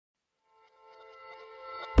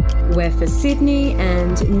We're for Sydney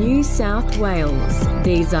and New South Wales.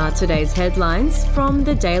 These are today's headlines from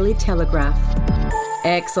the Daily Telegraph.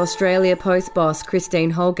 Ex-Australia Post boss Christine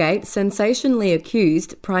Holgate sensationally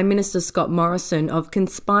accused Prime Minister Scott Morrison of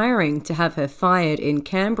conspiring to have her fired in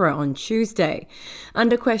Canberra on Tuesday.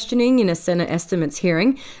 Under questioning in a Senate estimates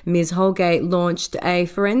hearing, Ms Holgate launched a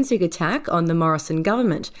forensic attack on the Morrison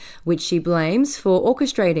government, which she blames for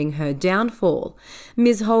orchestrating her downfall.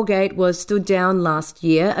 Ms Holgate was stood down last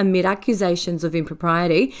year amid accusations of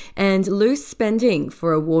impropriety and loose spending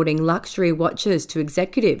for awarding luxury watches to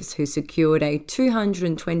executives who secured a $220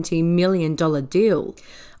 million deal.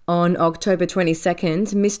 On October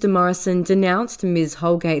 22nd, Mr Morrison denounced Ms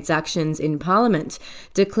Holgate's actions in Parliament,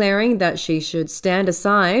 declaring that she should stand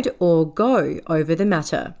aside or go over the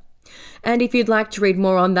matter. And if you'd like to read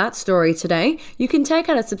more on that story today, you can take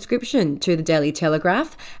out a subscription to the Daily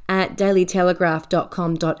Telegraph at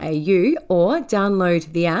dailytelegraph.com.au or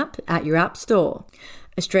download the app at your app store.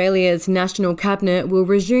 Australia's National Cabinet will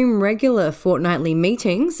resume regular fortnightly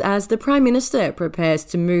meetings as the Prime Minister prepares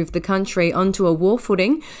to move the country onto a war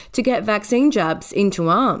footing to get vaccine jabs into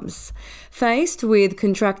arms. Faced with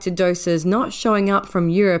contracted doses not showing up from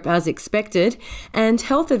Europe as expected and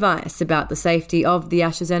health advice about the safety of the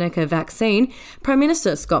AstraZeneca vaccine, Prime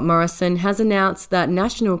Minister Scott Morrison has announced that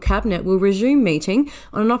National Cabinet will resume meeting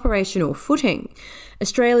on an operational footing.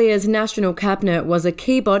 Australia's National Cabinet was a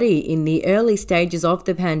key body in the early stages of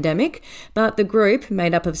the pandemic, but the group,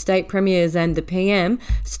 made up of state premiers and the PM,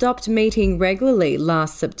 stopped meeting regularly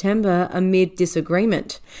last September amid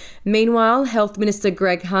disagreement. Meanwhile, Health Minister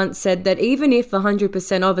Greg Hunt said that even if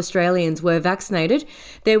 100% of Australians were vaccinated,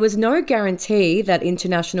 there was no guarantee that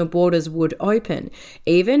international borders would open,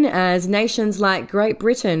 even as nations like Great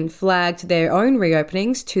Britain flagged their own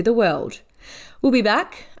reopenings to the world. We'll be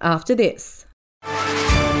back after this.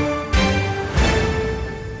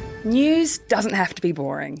 News doesn't have to be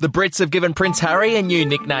boring. The Brits have given Prince Harry a new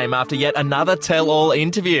nickname after yet another tell-all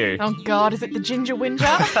interview. Oh God, is it the Ginger Whinger?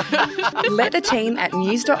 Let the team at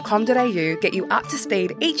news.com.au get you up to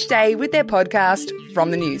speed each day with their podcast,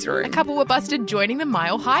 From the Newsroom. A couple were busted joining the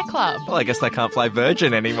Mile High Club. Well, I guess they can't fly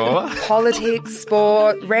Virgin anymore. Politics,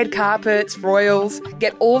 sport, red carpets, royals.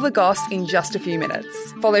 Get all the goss in just a few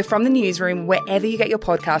minutes. Follow From the Newsroom wherever you get your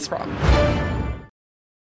podcast from.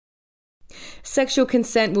 Sexual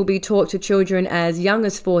consent will be taught to children as young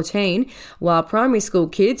as 14, while primary school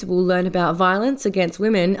kids will learn about violence against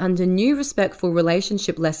women under new respectful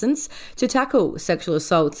relationship lessons to tackle sexual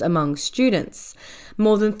assaults among students.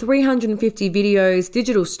 More than 350 videos,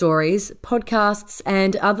 digital stories, podcasts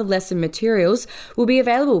and other lesson materials will be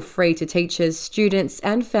available free to teachers, students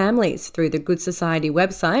and families through the Good Society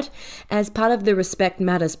website as part of the Respect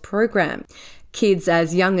Matters program. Kids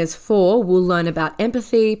as young as 4 will learn about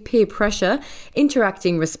empathy, peer pressure,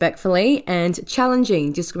 interacting respectfully, and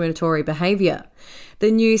challenging discriminatory behaviour.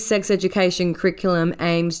 The new sex education curriculum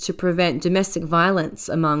aims to prevent domestic violence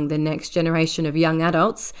among the next generation of young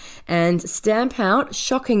adults and stamp out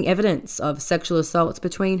shocking evidence of sexual assaults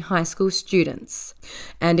between high school students.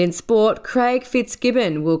 And in sport, Craig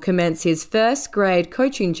Fitzgibbon will commence his first grade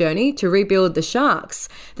coaching journey to rebuild the Sharks,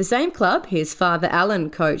 the same club his father Alan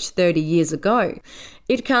coached 30 years ago.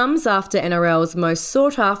 It comes after NRL's most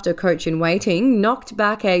sought-after coach in waiting knocked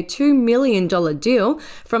back a $2 million deal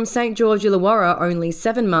from St George Illawarra only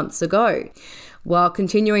 7 months ago. While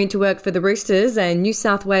continuing to work for the Roosters and New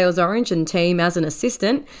South Wales Origin team as an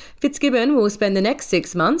assistant, Fitzgibbon will spend the next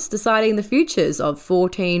 6 months deciding the futures of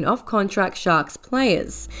 14 off-contract Sharks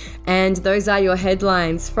players. And those are your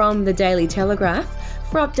headlines from the Daily Telegraph.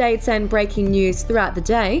 For updates and breaking news throughout the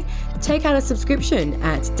day, take out a subscription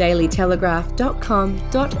at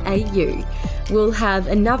dailytelegraph.com.au. We'll have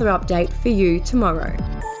another update for you tomorrow.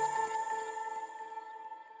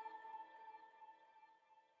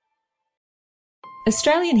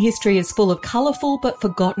 Australian history is full of colourful but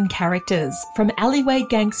forgotten characters, from alleyway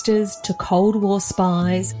gangsters to Cold War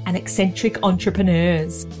spies and eccentric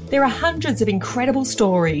entrepreneurs. There are hundreds of incredible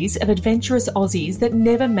stories of adventurous Aussies that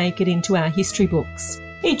never make it into our history books.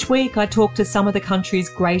 Each week I talk to some of the country's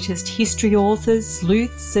greatest history authors,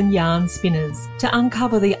 sleuths and yarn spinners to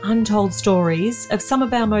uncover the untold stories of some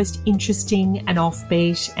of our most interesting and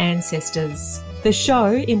offbeat ancestors. The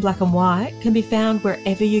show, In Black and White, can be found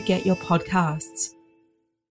wherever you get your podcasts.